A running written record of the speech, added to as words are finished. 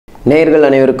நேயர்கள்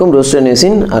அனைவருக்கும் ரூஸ்டர்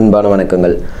நியூஸின் அன்பான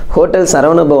வணக்கங்கள். ஹோட்டல்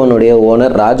சரவணபவனுடைய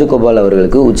ஓனர் ராஜகோபால்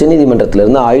அவர்களுக்கு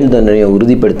உச்சநீதிமன்றத்திலிருந்து ஆயுள் தண்டனையை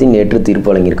உறுதிப்படுத்தி நேற்று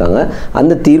தீர்ப்பு வழங்கியிருக்காங்க.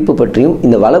 அந்த தீர்ப்பு பற்றியும்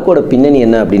இந்த வழக்கோட பின்னணி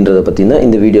என்ன அப்படின்றத பற்றி தான்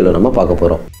இந்த வீடியோவில் நம்ம பார்க்க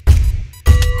போகிறோம்.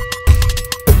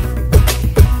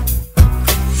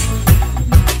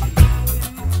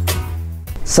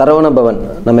 சரவணபவன்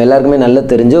நம்ம எல்லாருக்குமே நல்ல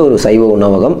தெரிஞ்ச ஒரு சைவ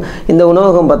உணவகம். இந்த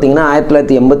உணவகம் பார்த்திங்கன்னா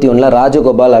 1981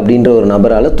 ராஜகோபால் அப்படின்ற ஒரு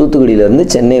நபரால் தூத்துக்குடியிலேருந்து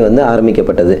சென்னை வந்து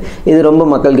ஆரம்பிக்கப்பட்டது. இது ரொம்ப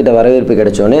மக்கள்கிட்ட வரவேற்பு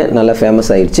கிடைச்சோன்னே நல்லா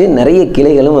ஃபேமஸ் ஆயிடுச்சு. நிறைய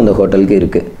கிளைகளும் அந்த ஹோட்டலுக்கு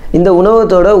இருக்குது. இந்த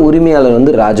உணவகத்தோட உரிமையாளர்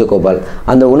வந்து ராஜகோபால்.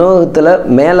 அந்த உணவகத்தில்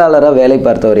மேலாளராக வேலை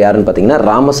பார்த்தவர் யாருன்னு பார்த்தீங்கன்னா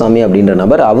ராமசாமி அப்படின்ற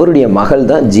நபர். அவருடைய மகள்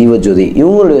தான் ஜீவஜோதி.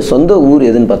 இவங்களுடைய சொந்த ஊர்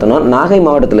எதுன்னு பார்த்தோன்னா நாகை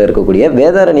மாவட்டத்தில் இருக்கக்கூடிய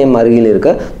வேதாரண்யம் அருகில்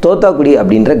இருக்க தோத்தாக்குடி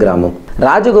அப்படின்ற கிராமம்.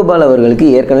 ராஜகோபால் அவர்களுக்கு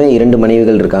ஏற்கனவே 2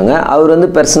 மனைவிகள் இருக்காங்க. அவர் வந்து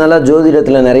பர்சனலாக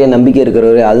ஜோதிடத்தில் நிறைய நம்பிக்கை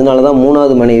இருக்கிறவர். அதனால தான்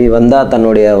 3வது மனைவி வந்தால்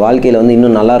தன்னுடைய வாழ்க்கையில் வந்து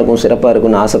இன்னும் நல்லாயிருக்கும், சிறப்பாக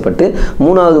இருக்கும்னு ஆசைப்பட்டு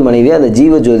 3வது மனைவி அந்த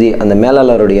ஜீவஜோதி அந்த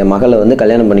மேலாளருடைய மகளை வந்து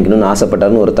கல்யாணம் பண்ணிக்கணும்னு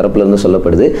ஆசைப்பட்டார்னு ஒரு தரப்புல இருந்து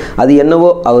சொல்லப்படுது. அது என்னவோ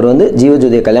அவர் வந்து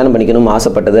ஜீவஜோதியை கல்யாணம் பண்ணிக்கணும்னு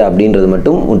ஆசைப்பட்டது அப்படின்றது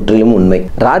மட்டும் முற்றிலும் உண்மை.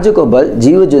 ராஜகோபால்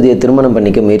ஜீவஜோதியை திருமணம்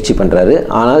பண்ணிக்க முயற்சி பண்ணுறாரு.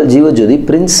 ஆனால் ஜீவஜோதி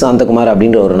பிரின்ஸ் சாந்தகுமார்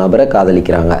அப்படின்ற ஒரு நபரை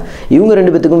காதலிக்கிறாங்க. இவங்க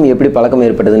 2 பேத்துக்கும் எப்படி பழக்கம்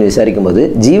ஏற்பட்டதுன்னு விசாரிக்கும் போது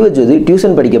ஜீவஜோதி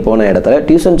டியூஷன் படிக்க போன இடத்துல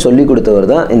டியூஷன் சொல்லி கொடுத்தவர்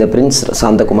தான் இந்த பிரின்ஸ்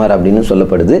சாந்தகுமார் அப்படின்னு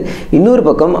சொல்லப்படுது. இன்னொரு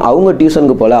பக்கம் அவங்க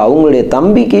டியூஷனுக்கு போல அவங்களுடைய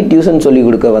தம்பிக்கு டியூஷன் சொல்லி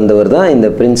கொடுக்க வந்தவர் தான் இந்த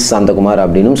பிரின்ஸ் சாந்தகுமார்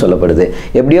அப்படின்னு சொல்லப்படுது.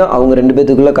 எப்படியோ அவங்க 2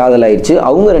 பேத்துக்குள்ள காதல் ஆயிடுச்சு.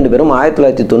 அவங்க 2 பேரும்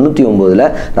 1999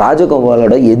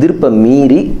 ராஜகோபாலோட எதிர்ப்பை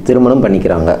மீறி திருமணம்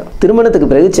பண்ணிக்கிறாங்க. திருமணத்துக்கு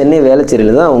பிறகு சென்னை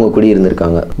வேளச்சேரியில் தான் அவங்க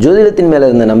குடியிருந்திருக்காங்க. ஜோதிடத்தின் மேல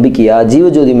இருந்த நம்பிக்கையா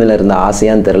ஜீவஜோதி மேல இருந்த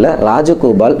ஆசையான்னு தெரியல.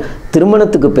 ராஜகோபால்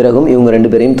திருமணத்துக்கு பிறகும் இவங்க 2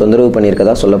 பேரையும் தொந்தரவு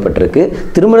பண்ணியிருக்கதா சொல்லப்பட்டிருக்கு.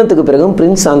 திருமணத்துக்கு பிறகும்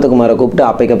பிரின்ஸ் சாந்தகுமாரை கூப்பிட்டு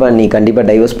அப்பைக்கப்ப நீ கண்டிப்பாக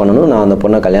டைவர்ஸ் பண்ணணும், நான் அந்த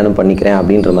பொண்ணை கல்யாணம் பண்ணிக்கிறேன்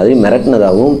அப்படின்ற மாதிரி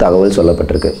மிரட்டினதாகவும் தகவல்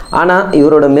சொல்லப்பட்டிருக்கு. ஆனால்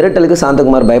இவரோட மிரட்டலுக்கு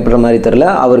சாந்தகுமார் பயப்படுற மாதிரி தெரியல.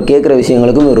 அவர் கேட்குற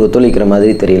விஷயங்களுக்கும் இவர் ஒத்துழைக்கிற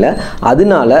மாதிரி தெரியல.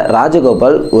 அதனால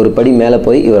ராஜகோபால் ஒரு படி மேலே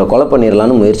போய் இவரை கொலை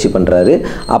பண்ணிடலான்னு முயற்சி பண்ணுறாரு.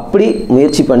 அப்படி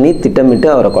முயற்சி பண்ணி திட்டமிட்டு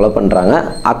அவரை கொலை பண்ணுறாங்க.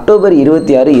 அக்டோபர்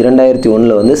 26,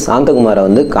 2001 வந்து சாந்தகுமாரை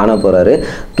வந்து காண போகிறாரு.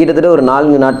 கிட்டத்தட்ட ஒரு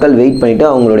 4 நாட்கள் வெயிட் பண்ணிவிட்டு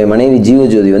அவங்களுடைய மனைவி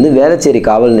ஜீவஜோதி வந்து வேளச்சேரி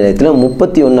காவல் நிலையத்தில்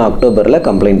 31 அக்டோபரில்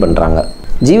கம்ப்ளைண்ட் பண்ணுறாங்க.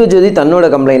 ஜீவஜோதி தன்னோட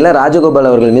கம்ப்ளைண்ட்டில் ராஜகோபால்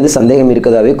அவர்கள் மீது சந்தேகம்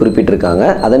இருக்கதாகவே குறிப்பிட்டிருக்காங்க.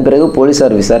 அதன் பிறகு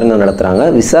போலீஸார் விசாரணை நடத்துகிறாங்க.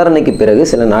 விசாரணைக்கு பிறகு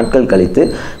சில நாட்கள் கழித்து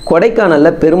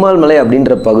கொடைக்கானலில் பெருமாள் மலை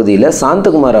அப்படின்ற பகுதியில்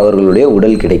சாந்தகுமார் அவர்களுடைய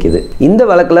உடல் கிடைக்குது. இந்த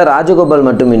வழக்கில் ராஜகோபால்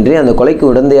மட்டுமின்றி அந்த கொலைக்கு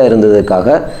உடந்தையாக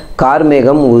இருந்ததற்காக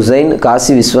கார்மேகம், உசைன்,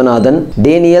 காசி விஸ்வநாதன்,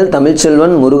 டேனியல்,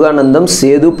 தமிழ்ச்செல்வன், முருகானந்தம்,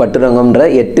 சேது, பட்டுரங்கம்ன்ற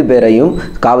 8 பேரையும்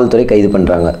காவல்துறை கைது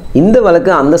பண்ணுறாங்க. இந்த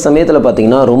வழக்கு அந்த சமயத்தில்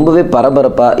பார்த்தீங்கன்னா ரொம்பவே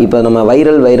பரபரப்பாக, இப்போ நம்ம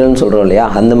வைரல்னு சொல்கிறோம் இல்லையா,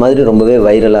 அந்த மாதிரி ரொம்பவே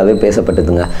வைரலாகவே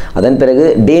பேசப்பட்டதுங்க. அதன் பிறகு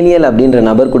டேனியல் அப்படின்ற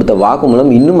நபர் கொடுத்த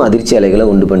வாக்குமூலம் இன்னும் அதிர்ச்சி அலைகளை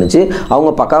உண்டு பண்ணுச்சு.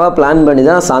 அவங்க பக்காவாக பிளான் பண்ணி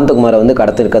தான் சாந்தகுமாரை வந்து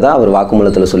கடத்திருக்கதா அவர்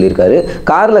வாக்குமூலத்தில் சொல்லியிருக்காரு.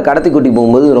 காரில் கடத்தி கூட்டி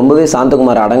போகும்போது ரொம்பவே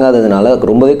சாந்தகுமார் அடங்காததுனால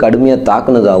ரொம்பவே கடுமையாக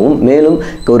தாக்குனதாகவும் மேலும்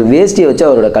ஒரு வேஷ்டியை வச்சு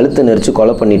அவரோட கழுத்தை நெரிச்சு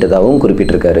கொலை பண்ணிட்டதாகவும்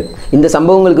குறிப்பிட்டிருக்காரு. இந்த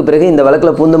சம்பவங்களுக்கு பிறகு இந்த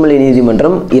வழக்கில் பூந்தமல்லி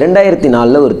நீதிமன்றம்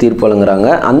 2004 ஒரு தீர்ப்பு வழங்குறாங்க.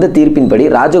 அந்த தீர்ப்பின்படி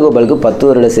ராஜகோபாலுக்கு 10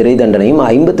 வருட சிறை தண்டனையும்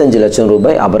 55 லட்சம்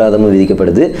ரூபாய் அபராதமும்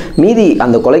விதிக்கப்படுது. மீதி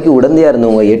அந்த கொலைக்கு உடந்தையாக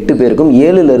இருந்தவங்க 8 பேருக்கும்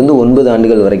 7லிருந்து 9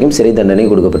 ஆண்டுகள் வரைக்கும் சிறை தண்டனை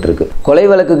கொடுக்கப்பட்டிருக்கு. கொலை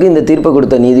வழக்குக்கு இந்த தீர்ப்பை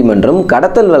கொடுத்த நீதிமன்றம்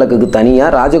கடத்தல் வழக்குக்கு தனியாக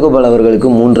ராஜகோபால் அவர்களுக்கு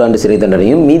 3 ஆண்டு சிறை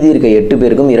தண்டனையும் மீதி இருக்க 8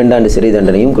 பேருக்கும் 2 ஆண்டு சிறை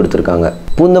தண்டனையும் கொடுத்திருக்காங்க.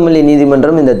 பூந்தமல்லி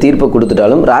நீதிமன்றம் இந்த தீர்ப்பை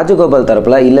கொடுத்துட்டாலும் ராஜகோபால்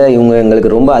தரப்புல இல்லை இவங்க எங்களுக்கு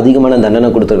ரொம்ப அதிகமான தண்டனை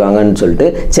கொடுத்துருக்காங்கன்னு சொல்லிட்டு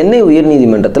சென்னை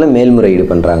உயர்நீதிமன்றத்தில் மேல்முறையீடு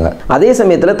பண்ணுறாங்க. அதே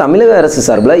சமயத்தில் தமிழக அரசு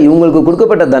சார்பில் இவங்களுக்கு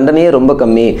கொடுக்கப்பட்ட தண்டனையே ரொம்ப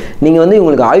கம்மி, நீங்கள் வந்து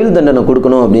இவங்களுக்கு ஆயுள் தண்டனை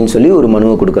கொடுக்கணும் அப்படின்னு சொல்லி ஒரு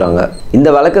மனுவை கொடுக்குறாங்க. இந்த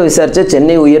வழக்கை விசாரித்த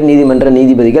சென்னை உயர்நீதிமன்ற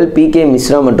நீதிபதிகள் P.K,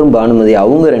 மிஸ்ரா மற்றும் பானுமதி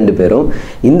அவங்க 2 பேரும்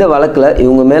இந்த வழக்கில்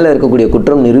இவங்க மேலே இருக்கக்கூடிய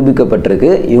குற்றம்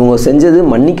நிரூபிக்கப்பட்டிருக்கு, இவங்க செஞ்சது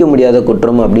மன்னிக்க முடியாத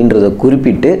குற்றம் அப்படின்றத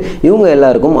குறிப்பிட்டு இவங்க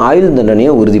எல்லாருக்கும் ஆயுள்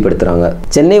தண்டனையை உறுதிப்படுத்துகிறாங்க.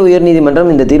 சென்னை உயர்நீதிமன்றம்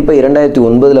இந்த தீர்ப்பை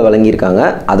 2009 வழங்கியிருக்காங்க.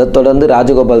 அதை தொடர்ந்து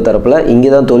ராஜகோபால் தரப்பில் இங்கே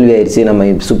தான் தோல்வி ஆயிடுச்சு, நம்ம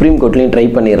சுப்ரீம் கோர்ட்லையும் ட்ரை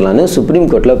பண்ணிடலான்னு சுப்ரீம்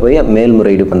கோர்ட்டில் போய்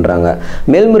மேல்முறையீடு பண்ணுறாங்க.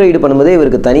 மேல்முறையீடு பண்ணும்போதே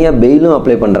இவருக்கு தனியாக பெயிலும்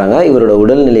அப்ளை பண்ணுறாங்க. இவரோட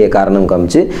உடல்நிலையை காரணம்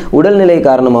காமிச்சு உடல்நிலை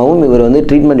காரணமாகவும் இவர் வந்து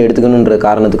ட்ரீட்மெண்ட் எடுத்துக்கணுன்ற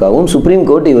காரணத்துக்காகவும் சுப்ரீம்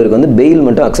கோர்ட் இவருக்கு வந்து பெயில்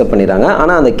மட்டும் அக்செப்ட் பண்ணிடுறாங்க.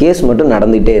 ஆனால் அந்த கேஸ் மட்டும்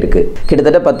நடந்துகிட்டே இருக்குது.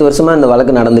 கிட்டத்தட்ட 10 வருஷமாக இந்த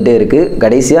வழக்கு நடந்துகிட்டே இருக்குது.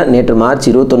 கடைசியாக நேற்று மார்ச்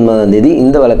 29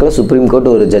 இந்த வழக்கில் சுப்ரீம் கோர்ட்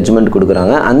ஒரு ஜட்ஜ்மெண்ட்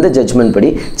கொடுக்குறாங்க. அந்த ஜட்ஜ்மெண்ட்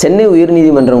படி சென்னை உயர்நீதிமன்ற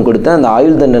உயர்நீதிமன்றம் கொடுத்த அந்த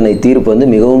ஆயுள் தண்டனை தீர்ப்பு வந்து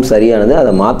மிகவும் சரியானது,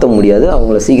 அதை மாற்ற முடியாது,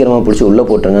 அவங்கள சீக்கிரமாக பிடிச்சி உள்ளே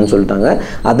போட்டுருங்கன்னு சொல்லிட்டாங்க.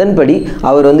 அதன்படி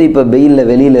அவர் வந்து இப்போ பெயிலில்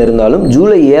வெளியில் இருந்தாலும்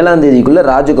ஜூலை 7ஆம் தேதிக்குள்ளே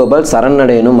ராஜகோபால்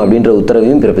சரணடையணும் அப்படின்ற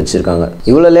உத்தரவையும் பிறப்பிச்சிருக்காங்க.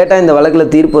 இவ்வளோ லேட்டாக இந்த வழக்கில்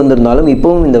தீர்ப்பு வந்திருந்தாலும்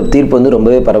இப்பவும் இந்த தீர்ப்பு வந்து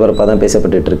ரொம்பவே பரபரப்பாக தான்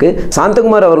பேசப்பட்டு இருக்கு.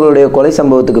 சாந்தகுமார் அவர்களுடைய கொலை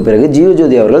சம்பவத்துக்கு பிறகு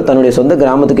ஜீவஜோதி அவர்கள் தன்னுடைய சொந்த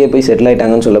கிராமத்துக்கே போய் செட்டில்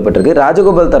ஆயிட்டாங்கன்னு சொல்லப்பட்டிருக்கு.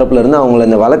 ராஜகோபால் தரப்புல இருந்து அவங்களை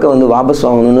இந்த வழக்கை வந்து வாபஸ்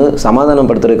வாங்கணும்னு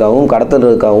சமாதானப்படுத்துறதுக்காகவும்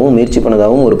கடத்துறதுக்காகவும் முயற்சி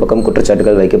பண்ணதாகவும் ஒரு பக்கம்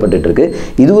குற்றச்சாட்டுகள் வைக்கப்பட்டு இருக்கு.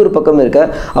 இது ஒரு பக்கம் இருக்க,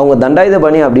 அவங்க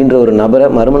தண்டாயுதபாணி அப்படின்ற ஒரு நபரை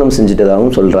மறுமணம்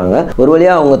செஞ்சுட்டதாகவும் சொல்றாங்க. ஒரு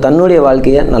வழியாக அவங்க தன்னுடைய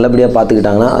வாழ்க்கையை நல்லபடியாக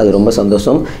பார்த்துக்கிட்டாங்கன்னா அது ரொம்ப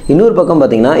சந்தோஷம். இன்னொரு பக்கம்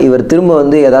பார்த்தீங்கன்னா இவர் திரும்ப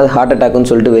வந்து ஏதாவது ஹார்ட் அட்டாக்னு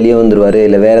சொல்லிட்டு வெளியே வந்துருவார்,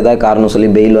 இல்லை வேற ஏதாவது காரணம் சொல்லி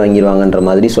பெயில் வாங்கிடுவாங்கன்ற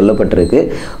மாதிரி சொல்லப்பட்டிருக்கு.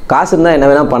 காசு இருந்தால் என்ன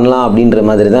வேணால் பண்ணலாம் அப்படின்ற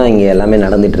மாதிரி தான் இங்கே எல்லாமே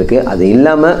நடந்துட்டு இருக்கு. அது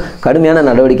இல்லாமல் கடுமையான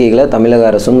நடவடிக்கைகளை தமிழக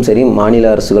அரசும் சரி, மாநில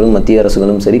அரசுகளும் மத்திய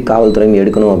அரசுகளும் சரி, காவல்துறையும்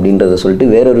எடுக்கணும் அப்படின்றத சொல்லிட்டு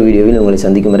வேறொரு வீடியோவில் உங்களை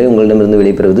சந்திக்கும் வரை உங்களிடமிருந்து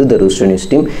விடைபெறுவது த ரூஸ்டர் நியூஸ்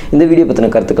டீம். இந்த வீடியோ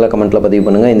பற்றின கருத்துக்களை கமெண்ட்டில் பதிவு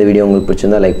பண்ணுங்கள். இந்த வீடியோ உங்களுக்கு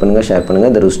பிடிச்சிருந்தா லைக் பண்ணுங்கள், ஷேர்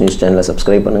பண்ணுங்கள். த ரூஸ்டர் நியூஸ் சேனலை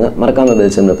சப்ஸ்கிரைப் பண்ணுங்கள். மறக்காமல்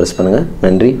பெல் சிம்பலை ப்ரெஸ் பண்ணுங்கள்.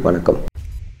 நன்றி, வணக்கம்.